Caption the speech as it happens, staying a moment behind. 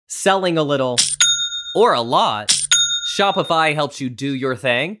Selling a little or a lot, Shopify helps you do your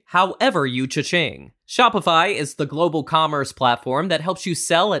thing, however you cha-ching. Shopify is the global commerce platform that helps you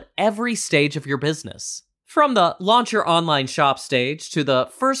sell at every stage of your business. From the launch your online shop stage to the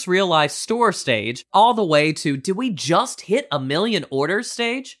first real-life store stage, all the way to do we just hit 1 million orders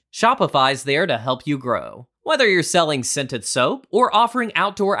stage, Shopify's there to help you grow. Whether you're selling scented soap or offering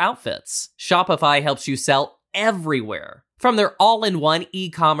outdoor outfits, Shopify helps you sell everywhere. From their all-in-one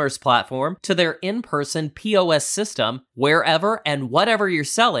e-commerce platform to their in-person POS system, wherever and whatever you're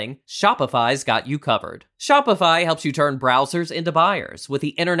selling, Shopify's got you covered. Shopify helps you turn browsers into buyers with the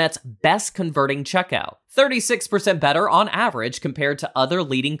internet's best converting checkout, 36% better on average compared to other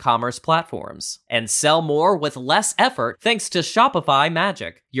leading commerce platforms. And sell more with less effort thanks to Shopify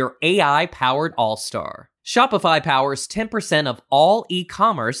Magic, your AI-powered all-star. Shopify powers 10% of all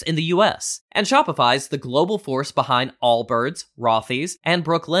e-commerce in the US, and Shopify's the global force behind Allbirds, Rothy's, and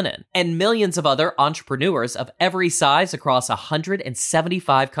Brooklinen, and millions of other entrepreneurs of every size across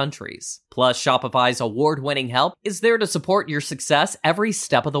 175 countries. Plus, Shopify's award-winning help is there to support your success every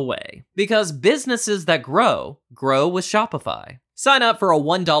step of the way. Because businesses that grow with Shopify. Sign up for a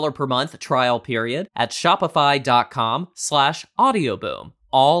 $1 per month trial period at shopify.com/audioboom,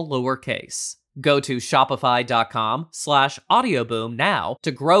 all lowercase. Go to shopify.com/audioboom now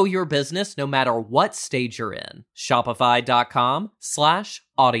to grow your business no matter what stage you're in.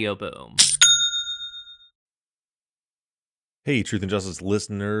 Shopify.com/audioboom. Hey, Truth and Justice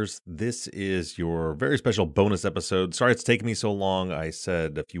listeners, this is your very special bonus episode. Sorry it's taken me so long. I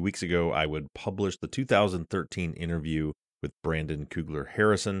said a few weeks ago I would publish the 2013 interview with Brandon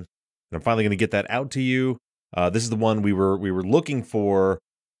Kugler-Harrison, and I'm finally going to get that out to you. This is the one we were looking for,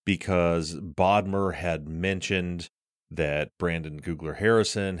 because Bodmer had mentioned that Brandon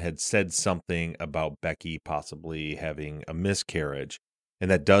Kugler-Harrison had said something about Becky possibly having a miscarriage. And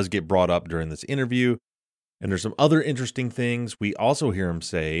that does get brought up during this interview. And there's some other interesting things. We also hear him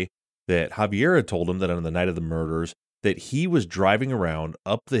say that Javier had told him that on the night of the murders, that he was driving around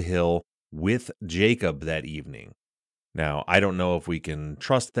up the hill with Jacob that evening. Now, I don't know if we can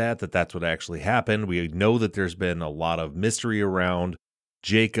trust that that's what actually happened. We know that there's been a lot of mystery around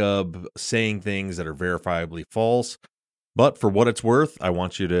Jacob saying things that are verifiably false. But for what it's worth, I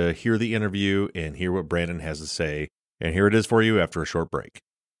want you to hear the interview and hear what Brandon has to say. And here it is for you after a short break.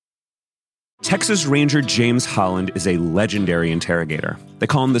 Texas Ranger James Holland is a legendary interrogator. They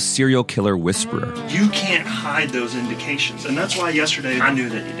call him the serial killer whisperer. You can't hide those indications, and that's why yesterday I knew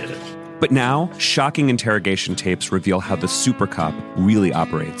that he did it. But now, shocking interrogation tapes reveal how the super cop really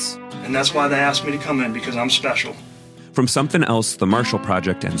operates. And that's why they asked me to come in, because I'm special. From Something Else, The Marshall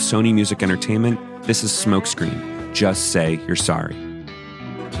Project, and Sony Music Entertainment, this is Smokescreen. Just say you're sorry.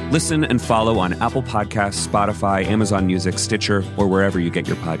 Listen and follow on Apple Podcasts, Spotify, Amazon Music, Stitcher, or wherever you get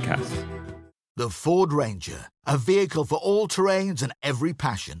your podcasts. The Ford Ranger, a vehicle for all terrains and every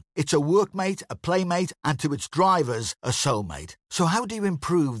passion. It's a workmate, a playmate, and to its drivers, a soulmate. So how do you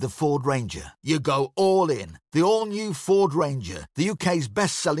improve the Ford Ranger? You go all in. The all-new Ford Ranger, the UK's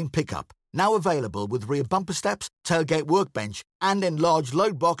best-selling pickup. Now available with rear bumper steps, tailgate workbench, and enlarged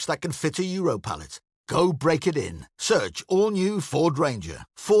load box that can fit a Euro pallet. Go break it in. Search all-new Ford Ranger.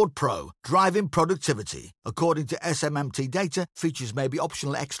 Ford Pro. Driving productivity. According to SMMT data, features may be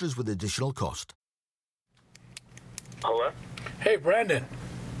optional extras with additional cost. Hello? Hey, Brandon.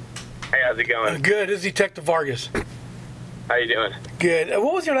 Hey, how's it going? Good. This is Detective Vargas. How you doing? Good.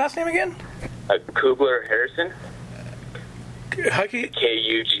 What was your last name again? Kugler-Harrison. Hucky?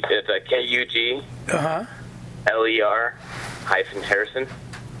 K-U-G. It's K-U-G. L-E-R hyphen Harrison.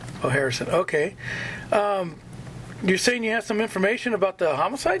 Oh, Harrison. Okay. You're saying you have some information about the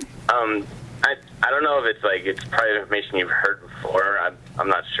homicide? I don't know if it's private information you've heard before. I'm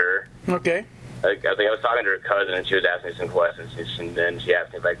not sure. Okay. I was talking to her cousin, and she was asking me some questions, and then she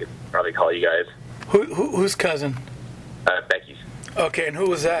asked me if I could probably call you guys. Whose cousin? Becky's. Okay, and who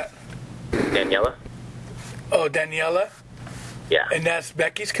was that? Daniela. Oh, Daniela? Yeah. And that's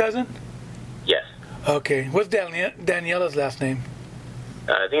Becky's cousin? Yes. Okay. What's Daniela's last name?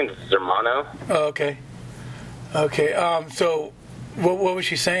 I think it's Zermano. Oh, okay. Okay. So, what was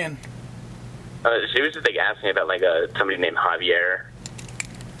she saying? She was just asking me about somebody named Javier.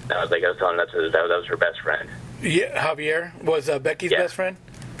 I was telling her that was her best friend. Yeah, Javier was Becky's best friend.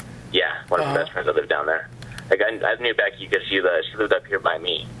 Yeah, one of her best friends that lived down there. I knew Becky because she lived up here by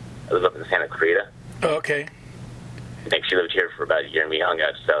me. I lived up in Santa Clarita. Oh, okay. She lived here for about a year, and we hung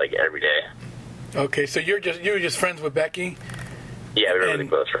out just every day. Okay, so you were just friends with Becky? Yeah, we were really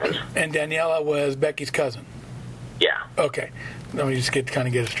close friends. And Daniela was Becky's cousin? Yeah. Okay. Let me just get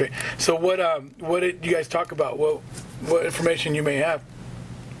it straight. So what did you guys talk about? What information you may have?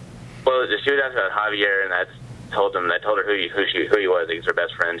 Well, she was asking about Javier, and I told her who he was. He was her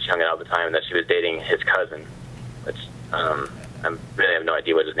best friend. She hung out all the time, and that she was dating his cousin. Which I really have no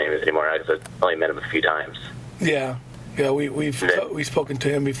idea what his name is anymore because I only met him a few times. Yeah, we've spoken to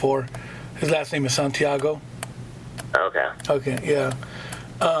him before. His last name is Santiago. Okay, yeah.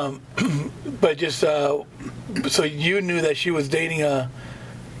 But just so you knew that she was dating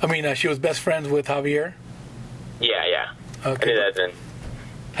she was best friends with Javier. Yeah. Okay. I knew that then.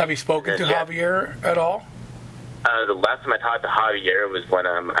 Have you spoken to Javier at all? The last time I talked to Javier was when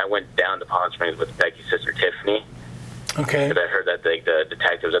I went down to Palm Springs with Becky's sister Tiffany. Okay. Because I heard that the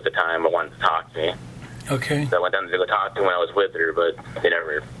detectives at the time wanted to talk to me. Okay. So I went down to go talk to them when I was with her, but they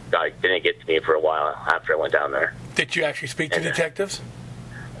never didn't get to me for a while after I went down there. Did you actually speak to detectives?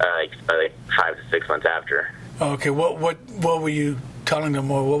 Like 5 to 6 months after. Okay. What were you telling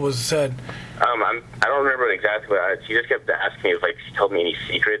them, or what was said? I don't remember exactly what she just kept asking me if she told me any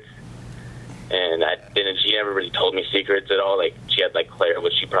secrets, and she never really told me secrets at all. Like she had Claire,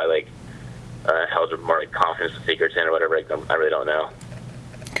 which she probably held more confidence in secrets in or whatever. I really don't know.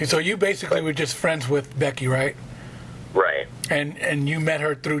 Okay, so you basically were just friends with Becky, right? Right. And you met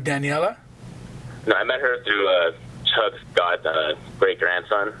her through Daniela? No, I met her through Chuck's great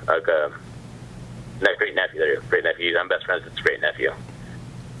grandson, great nephew. Great nephew. I'm best friends with his great nephew.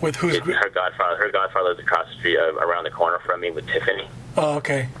 With who's her godfather? Her godfather lives across the street, around the corner from me, with Tiffany. Oh,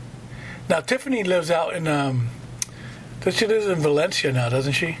 okay. Now Tiffany lives out in she lives in Valencia now,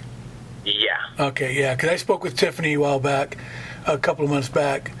 doesn't she? Yeah. Okay, yeah. Because I spoke with Tiffany a couple of months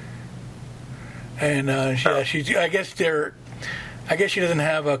back, and she. I guess she doesn't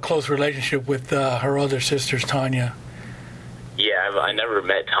have a close relationship with her other sisters, Tanya. Yeah, I never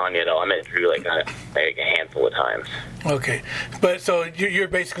met Tanya at all. I met Drew a handful of times. Okay, but so you're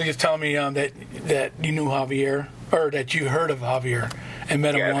basically just telling me that you knew Javier, or that you heard of Javier and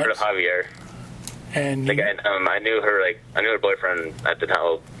met him once. Yeah, I heard of Javier. And I knew her. I knew her boyfriend at the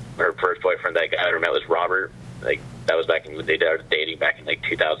time. Her first boyfriend that I ever met was Robert. That was back when they started dating back in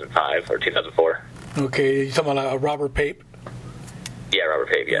 2005 or 2004. Okay, you talking about Robert Pape? Yeah, Robert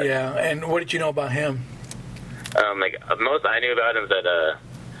Pape. Yeah. Yeah, and what did you know about him? Most I knew about him is that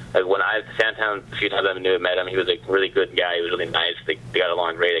when I was in Sandtown, a few times I met him, he was a really good guy. He was really nice. They got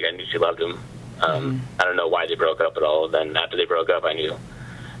along great. I knew she loved him. I don't know why they broke up at all. Then after they broke up, I knew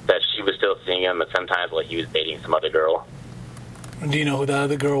that she was still seeing him, and sometimes he was dating some other girl. Do you know who the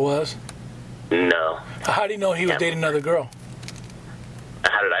other girl was? No. How do you know he was dating another girl?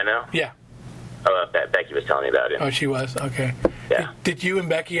 How did I know? Yeah. Oh, Becky was telling me about it. Oh, she was? Okay. Yeah. Did you and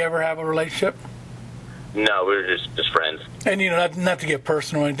Becky ever have a relationship? No, we were just friends. And, not to get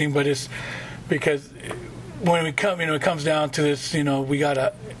personal or anything, but it's because when it comes down to this, they're going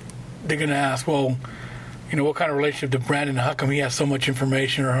to ask, well, what kind of relationship did Brandon, how come he has so much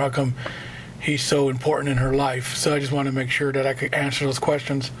information, or how come he's so important in her life? So I just want to make sure that I could answer those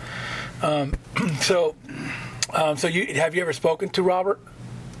questions. So have you ever spoken to Robert?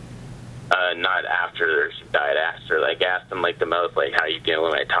 Not after she died. After, asked him the most, how you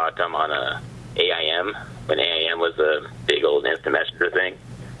doing? When I talked to him on AIM, when AIM was a big old instant messenger thing.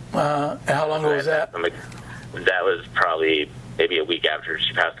 How long ago was that? That was probably maybe a week after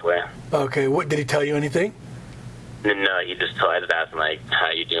she passed away. Okay, what did he tell you anything? No, I just asked him how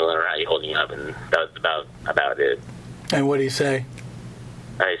you doing or how you holding up, and that was about it. And what did he say?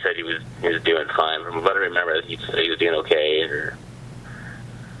 He said he was doing fine. From what I remember, he said he was doing okay, or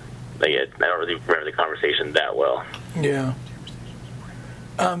I don't really remember the conversation that well. Yeah.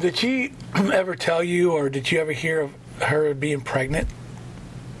 Did she ever tell you, or did you ever hear of her being pregnant?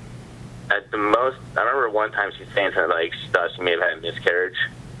 At the most, I remember one time she saying something she thought she may have had a miscarriage.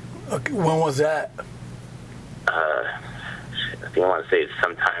 Okay, when was that? I think I want to say it's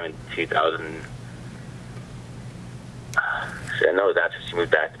sometime in 2000. I know that's after she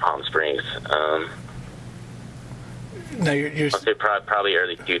moved back to Palm Springs. No, you're I'll say probably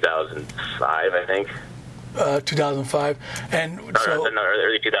early 2005, I think. 2005, and so no,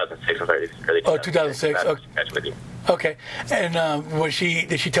 early 2006. I'm sorry, early 2006. Oh, 2006. Okay. Okay, and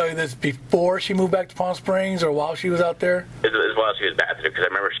did she tell you this before she moved back to Palm Springs, or while she was out there? It was while she was back there, because I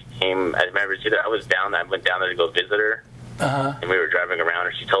remember she came. I went down there to go visit her. And we were driving around,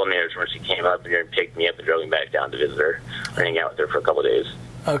 and she told me when she came up here and picked me up and drove me back down to visit her, hang out with her for a couple of days.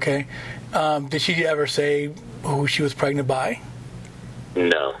 Okay. Did she ever say who she was pregnant by?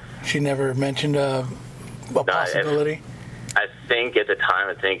 No. She never mentioned a possibility? I think at the time,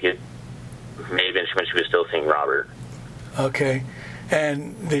 it may have been when she was still seeing Robert. Okay.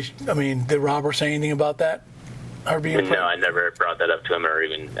 And did Robert say anything about that? Her being pregnant? No, I never brought that up to him or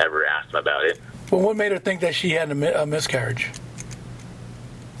even ever asked him about it. Well, what made her think that she had a miscarriage?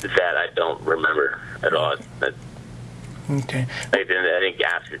 That I don't remember at all. Okay. I didn't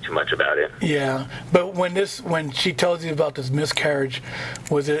ask her too much about it. Yeah, but when she told you about this miscarriage,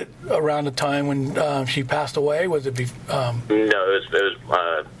 was it around the time when she passed away? Was it? No, it was.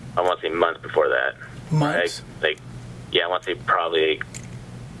 I want to say months before that. Months. I want to say probably.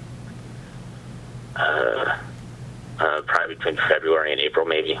 Probably between February and April,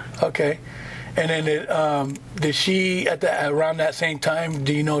 maybe. Okay, and then did she around that same time?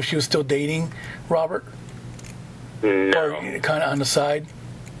 Do you know if she was still dating Robert? No. Or kind of on the side?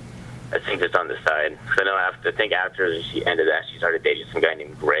 I think it's on the side. Because I know after she ended that, she started dating some guy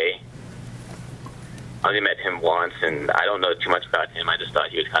named Gray. I only met him once, and I don't know too much about him. I just thought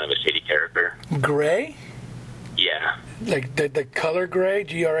he was kind of a shady character. Gray? Yeah. Like the color gray,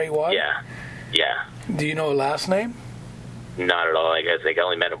 Gray? Yeah. Do you know a last name? Not at all. I guess I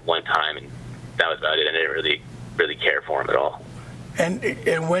only met him one time, and that was about it. I didn't really care for him at all. And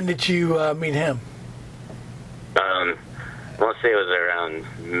when did you meet him? I want to say it was around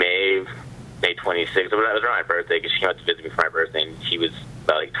May 26th. It was around my birthday, because she came out to visit me for my birthday, and she was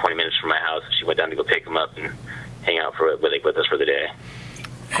about 20 minutes from my house. She went down to go pick him up and hang out with us for the day.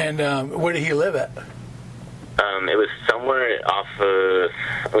 And where did he live at? It was somewhere in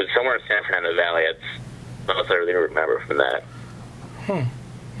San Fernando Valley. That's all I really remember from that.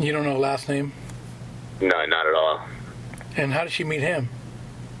 You don't know last name? No, not at all. And how did she meet him?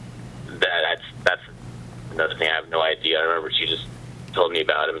 That's another thing. I have no idea. I remember she just told me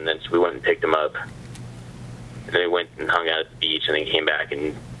about him, and then we went and picked him up. And then we went and hung out at the beach, and then came back,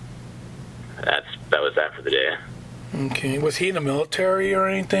 and that was that for the day. Okay. Was he in the military or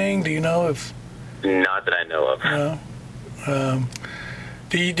anything? Do you know if? Not that I know of. No.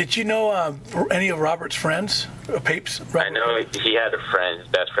 Did you know any of Robert's friends? Papes? I know he had a friend. His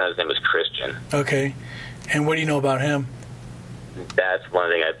best friend's name was Christian. Okay. And what do you know about him? That's one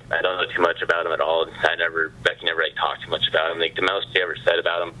thing I don't know too much about him at all. Becky never talked too much about him. The most she ever said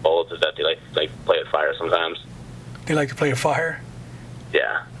about them both is that they like play with fire sometimes. They like to play with fire?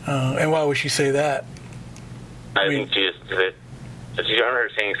 Yeah. And why would she say that? I think she just. Do you remember her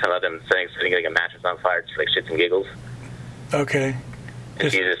saying some of them setting a mattress on fire, just shits and giggles? Okay.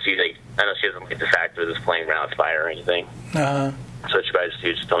 And she's I know she doesn't like the fact that it's playing around with fire or anything. Uh-huh. So she probably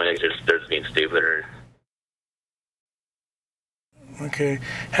just told me they're just being stupid or. Okay.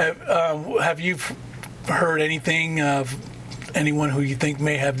 Have you heard anything of anyone who you think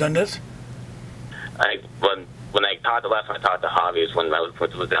may have done this? When I talked, the last time I talked to Javi was when I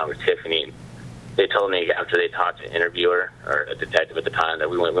was down with Tiffany. And they told me after they talked to an interviewer or a detective at the time that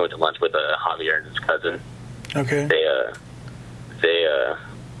we went to lunch with Javier and his cousin. Okay. They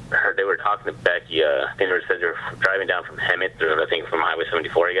were talking to Becky. I think they were driving down from Hemet, I think from Highway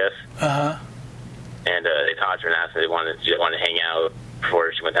 74, I guess. Uh-huh. And they talked to her and asked if she wanted to hang out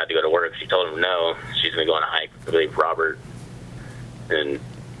before she went out to go to work. She told them no. She's going to go on a hike with Robert. And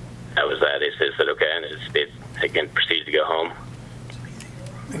that was that. They said okay, and they again proceeded to go home.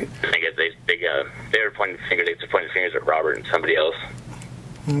 I guess they were pointing fingers at Robert and somebody else.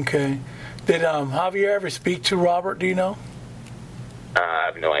 Okay. Did Javier ever speak to Robert, do you know? I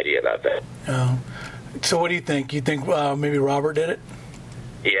have no idea about that. Oh. So what do you think? You think maybe Robert did it?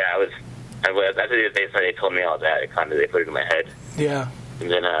 Yeah, after they told me all that, they put it in my head. Yeah.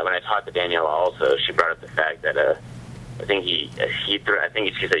 And then when I talked to Daniela also, she brought up the fact that I think she said he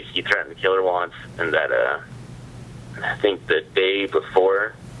threatened to kill her once, and that I think the day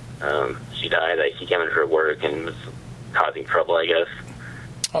before she died, he came into her work and was causing trouble, I guess.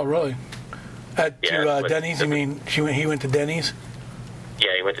 Oh, really? To Denny's? You mean he went to Denny's?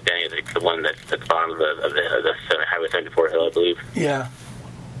 Yeah, he went to Denny's, the one that's at the bottom of the Highway 74 hill, I believe. Yeah.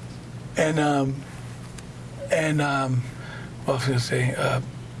 And what was I going to say?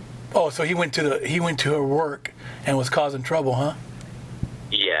 So he went to her work and was causing trouble, huh?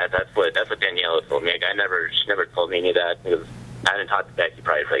 Yeah, that's what Daniela told me. She never told me any of that because I hadn't talked to Becky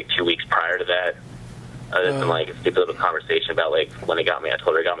probably for 2 weeks prior to that. Other than a stupid little conversation about when I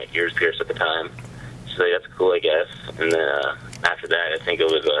told her I got my ears pierced at the time. She's like, that's cool, I guess. And then after that, I think it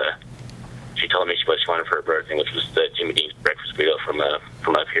was she told me what she wanted for her birthday, which was the Jimmy Dean's breakfast burrito from up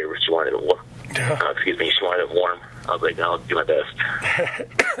here, where she wanted it warm. She wanted it warm. I was like, I'll do my best.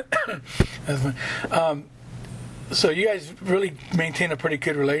 That's fine. So you guys really maintain a pretty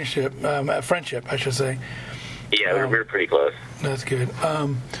good relationship, friendship, I should say. Yeah, we're pretty close. That's good.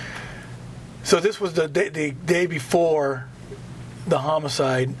 So this was the day before the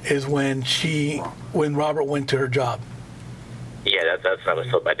homicide is when Robert went to her job. Yeah, that's what I was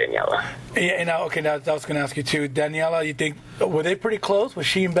told by Daniela. Yeah, and now I was going to ask you too, Daniela. You think Were they pretty close? Was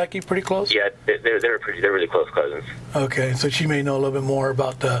she and Becky pretty close? Yeah, they're really close cousins. Okay, so she may know a little bit more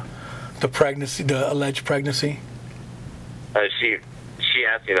about the pregnancy, the alleged pregnancy. She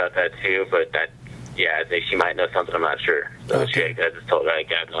asked me about that too, but I think she might know something. I'm not sure. So Okay. I just told her I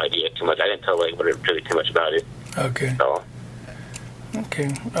have no idea too much. I didn't tell really too much about it. Okay. So. Okay.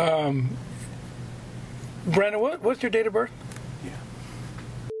 Brandon, what's your date of birth? Yeah.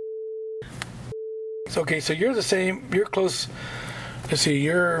 Okay, so you're the same. You're close. Let's see.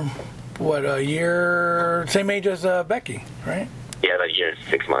 You're what, a year, same age as Becky, right? Yeah, about a year and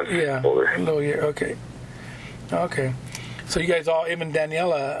 6 months older. A little year. Okay. Okay. So you guys all, even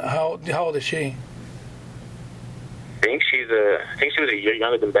Daniela, how old is she? I think she was a year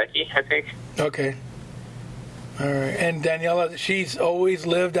younger than Becky. I think. Okay. All right. And Daniela, she's always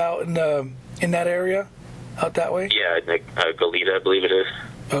lived out in that area, out that way. Yeah, like Goleta, I believe it is.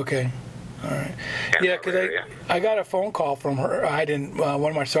 Okay. All right. Yeah, because I got a phone call from her. I didn't.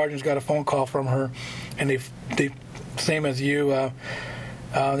 One of my sergeants got a phone call from her, and they same as you.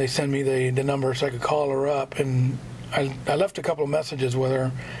 They sent me the number so I could call her up, and I left a couple of messages with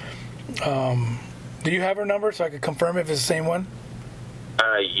her. Do you have her number so I could confirm if it's the same one?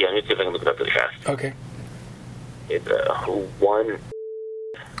 Yeah, let me see if I can look it up really fast. Okay. It's 1.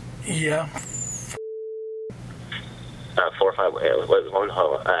 Yeah. 4 5. Was one?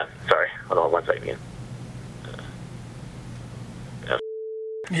 Sorry, hold on 1 second again.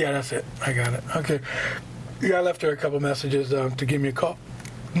 Yeah, that's it. I got it. Okay. Yeah, I left her a couple of messages to give me a call.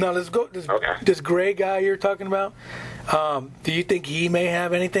 Now let's go. This gray guy you're talking about. Do you think he may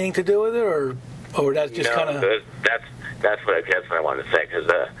have anything to do with it, or that's just kind of? That's what I wanted to say. Because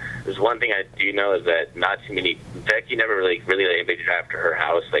there's one thing I do know is that not too many. Becky never really let anybody drive to her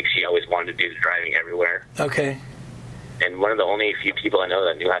house. Like, she always wanted to do the driving everywhere. Okay. And one of the only few people I know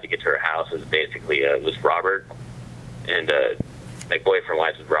that knew how to get to her house was basically was Robert, and my boyfriend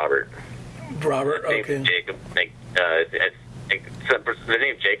wife was Robert. Robert. His Okay. name's Jacob. The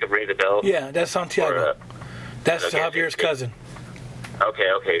name Jacob rings a bell. Yeah, that's Santiago. That's Javier's cousin. Okay.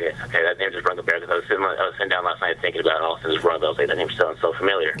 That name just rung a bell because I was sitting down last night thinking about it. All of a sudden, just rung a bell. I was like, that name sounds so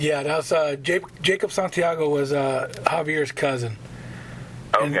familiar. Yeah, that was Jacob Santiago was Javier's cousin.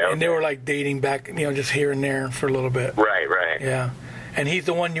 And they were like dating back, just here and there for a little bit. Right. Yeah, and he's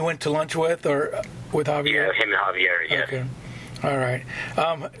the one you went to lunch with, or with Javier? Yeah, him and Javier. Yeah. Okay. All right.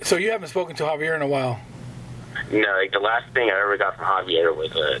 So you haven't spoken to Javier in a while. No, like the last thing I ever got from Javier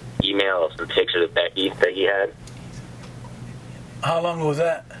was an email of some pictures of Becky had. How long was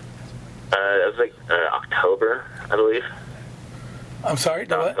that? It was like October, I believe. I'm sorry?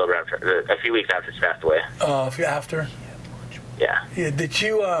 No, October, a few weeks after she passed away. After? Yeah. Did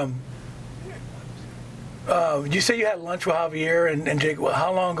you, you say you had lunch with Javier and Jake?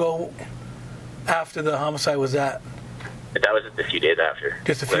 How long ago after the homicide was that? That was just a few days after.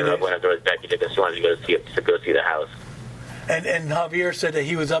 Just a few days? When I was Becky, because she wanted to go see the house. And Javier said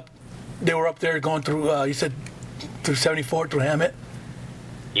that they were up there going through, you said through 74, through Hammett?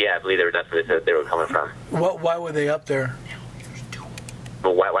 Yeah, I believe that's where they said they were coming from. Why were they up there?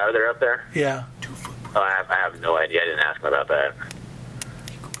 Well, why were they up there? Yeah. Oh, I have no idea. I didn't ask him about that.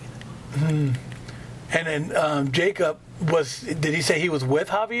 And then Jacob, did he say he was with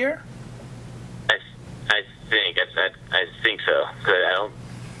Javier? I think so. Because I don't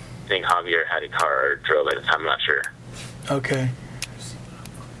think Javier had a car or drove at the time. I'm not sure. Okay.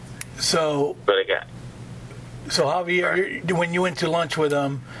 So. But again. So Javier, when you went to lunch with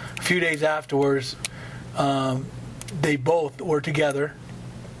him a few days afterwards, they both were together.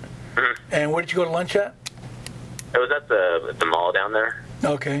 Mm-hmm. And where did you go to lunch at? It was at the mall down there.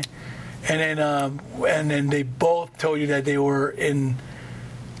 Okay. And then they both told you that they were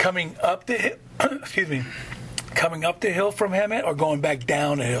coming up the hill. Excuse me. Coming up the hill from Hammett, or going back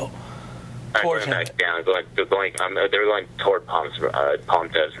down the hill towards going back down, going. They were going toward Palm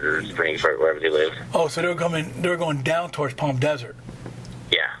Desert or Springs, wherever they lived. Oh, so they were going down towards Palm Desert.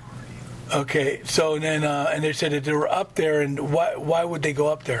 Yeah. Okay. So then, and they said that they were up there, and why would they go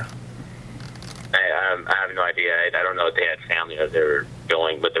up there? I have no idea. I don't know if they had family or they were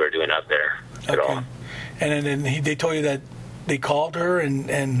going, what they were doing up there at all. And then they told you that they called her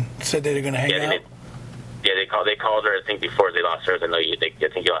and said they were going to hang out. They called her. I think before they lost service. I think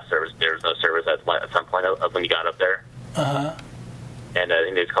you lost service. There was no service at some point when you got up there. And I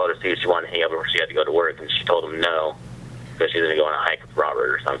think they called her to see if she wanted to hang out before she had to go to work, and she told them no, because she was going to go on a hike with Robert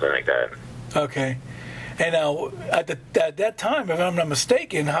or something like that. Okay. And at that time, if I'm not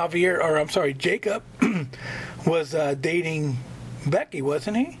mistaken, Jacob was dating Becky,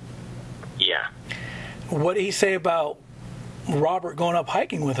 wasn't he? Yeah. What did he say about Robert going up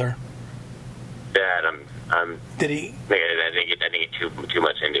hiking with her? That Did he? I didn't get too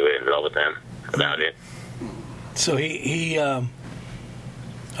much into it and involved with them about it. So he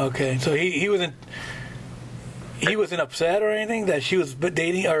okay. So he wasn't upset or anything that she was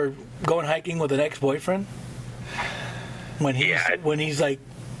dating or going hiking with an ex-boyfriend when he's like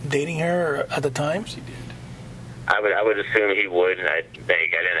dating her at the time. She did. I would assume he would, and I didn't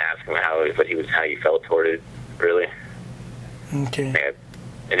ask him how he felt toward it, really. Okay. And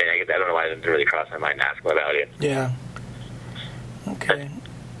then I don't know why it didn't really cross my mind to ask him about it. Yeah. Okay.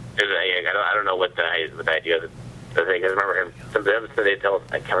 I don't know what the idea of the thing is. I remember him. I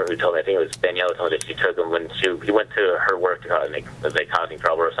can't remember who told me. I think it was Danielle told me that she took him when he went to her work and was they causing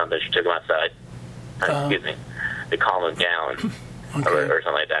trouble or something. She took him outside. Excuse me. To calm him down or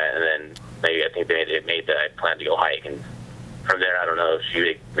something like that. And then maybe I think they made the plan to go hike. And from there, I don't know if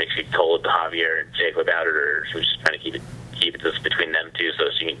she told Javier and Jake about it, or she was just trying to keep it just between them two, so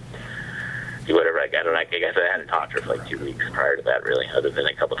she can do whatever. I don't know. I guess I hadn't talked to her for like 2 weeks prior to that, really, other than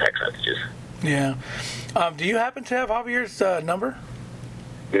a couple text messages. Yeah. Do you happen to have Javier's number?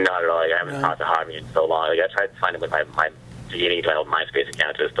 Not at all. I haven't talked to Javier in so long. I tried to find him with my getting to my MySpace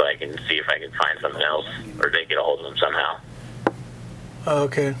account just so I can see if I can find something else or they get a hold of him somehow.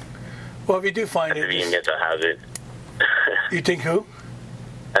 Okay. Well, if you do find it, if he even still has it. You think who?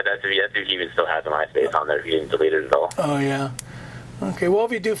 That's if he even still has the MySpace on there. If he didn't delete it at all. Oh yeah. Okay. Well,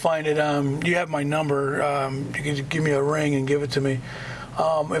 if you do find it, you have my number. You can give me a ring and give it to me.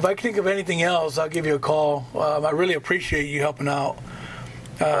 If I can think of anything else, I'll give you a call. I really appreciate you helping out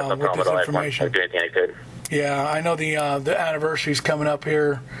No with this information. I'll do anything I could. Yeah, I know the anniversary's coming up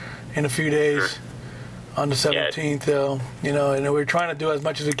here in a few days on the 17th. And we're trying to do as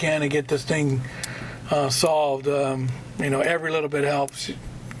much as we can to get this thing solved. Every little bit helps.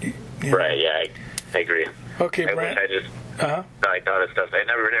 Right? Yeah, I agree. Okay, Brent. I thought of stuff. I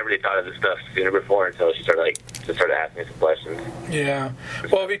never really thought of this stuff sooner before until she started asking me some questions. Yeah.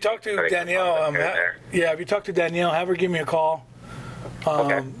 Well, if you talk to Danielle, if you talk to Danielle, have her give me a call.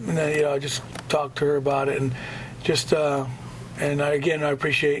 Okay. And then just talk to her about it, and just and I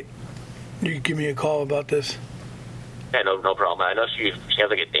appreciate you give me a call about this. Yeah, no problem. I know she has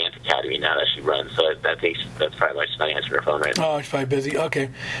like a dance academy now that she runs, so I think that's probably why she's not answering her phone right now. Oh, she's probably busy. Okay,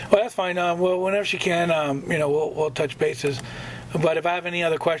 well that's fine. Well, whenever she can, we'll touch bases. But if I have any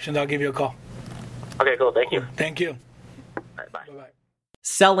other questions, I'll give you a call. Okay, cool. Thank you. Thank you. All right, bye. Bye-bye.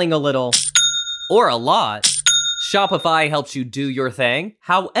 Selling a little or a lot, Shopify helps you do your thing,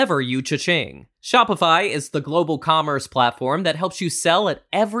 however you cha-ching. Shopify is the global commerce platform that helps you sell at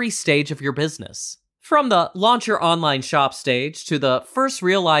every stage of your business. From the launch your online shop stage to the first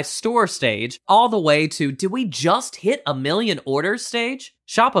real life store stage, all the way to did we just hit 1 million orders stage?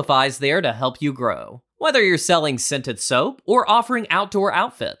 Shopify's there to help you grow. Whether you're selling scented soap or offering outdoor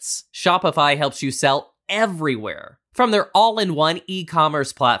outfits, Shopify helps you sell everywhere. From their all-in-one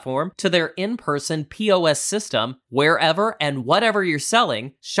e-commerce platform to their in-person POS system, wherever and whatever you're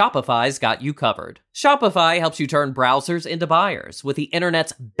selling, Shopify's got you covered. Shopify helps you turn browsers into buyers with the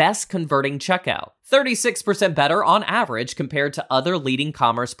internet's best converting checkout, 36% better on average compared to other leading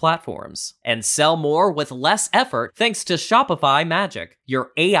commerce platforms. And sell more with less effort thanks to Shopify Magic,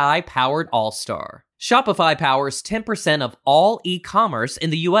 your AI-powered all-star. Shopify powers 10% of all e-commerce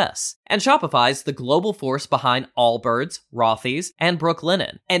in the US, and Shopify's the global force behind Allbirds, Rothy's, and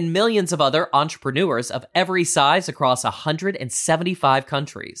Brooklinen, and millions of other entrepreneurs of every size across 175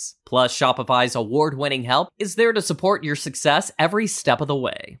 countries. Plus, Shopify's award-winning help is there to support your success every step of the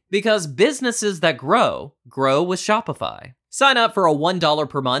way. Because businesses that grow with Shopify. Sign up for a $1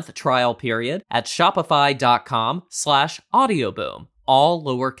 per month trial period at shopify.com/audioboom, all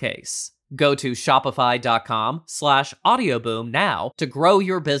lowercase. Go to shopify.com/audioboom now to grow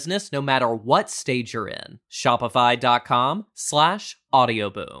your business no matter what stage you're in.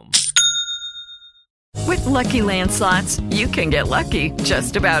 Shopify.com/audioboom. With Lucky Land Slots, you can get lucky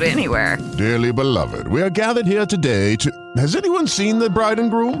just about anywhere. Dearly beloved, we are gathered here today to... Has anyone seen the bride and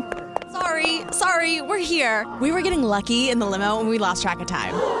groom? Sorry, we're here. We were getting lucky in the limo and we lost track of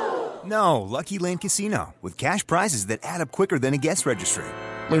time. No, Lucky Land Casino, with cash prizes that add up quicker than a guest registry.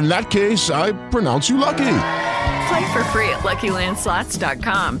 In that case, I pronounce you lucky. Play for free at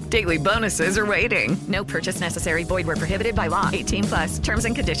LuckyLandSlots.com. Daily bonuses are waiting. No purchase necessary. Void where prohibited by law. 18+. Terms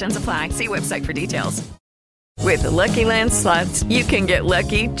and conditions apply. See website for details. With the Lucky Land Slots, you can get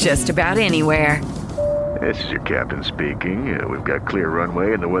lucky just about anywhere. This is your captain speaking. We've got clear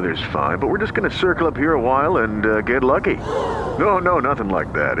runway and the weather's fine, but we're just going to circle up here a while and get lucky. No, nothing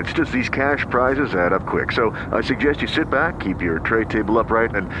like that. It's just these cash prizes add up quick. So I suggest you sit back, keep your tray table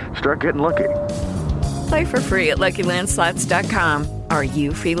upright, and start getting lucky. Play for free at LuckyLandSlots.com. Are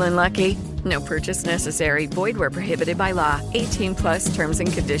you feeling lucky? No purchase necessary. Void where prohibited by law. 18+ terms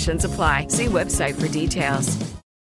and conditions apply. See website for details.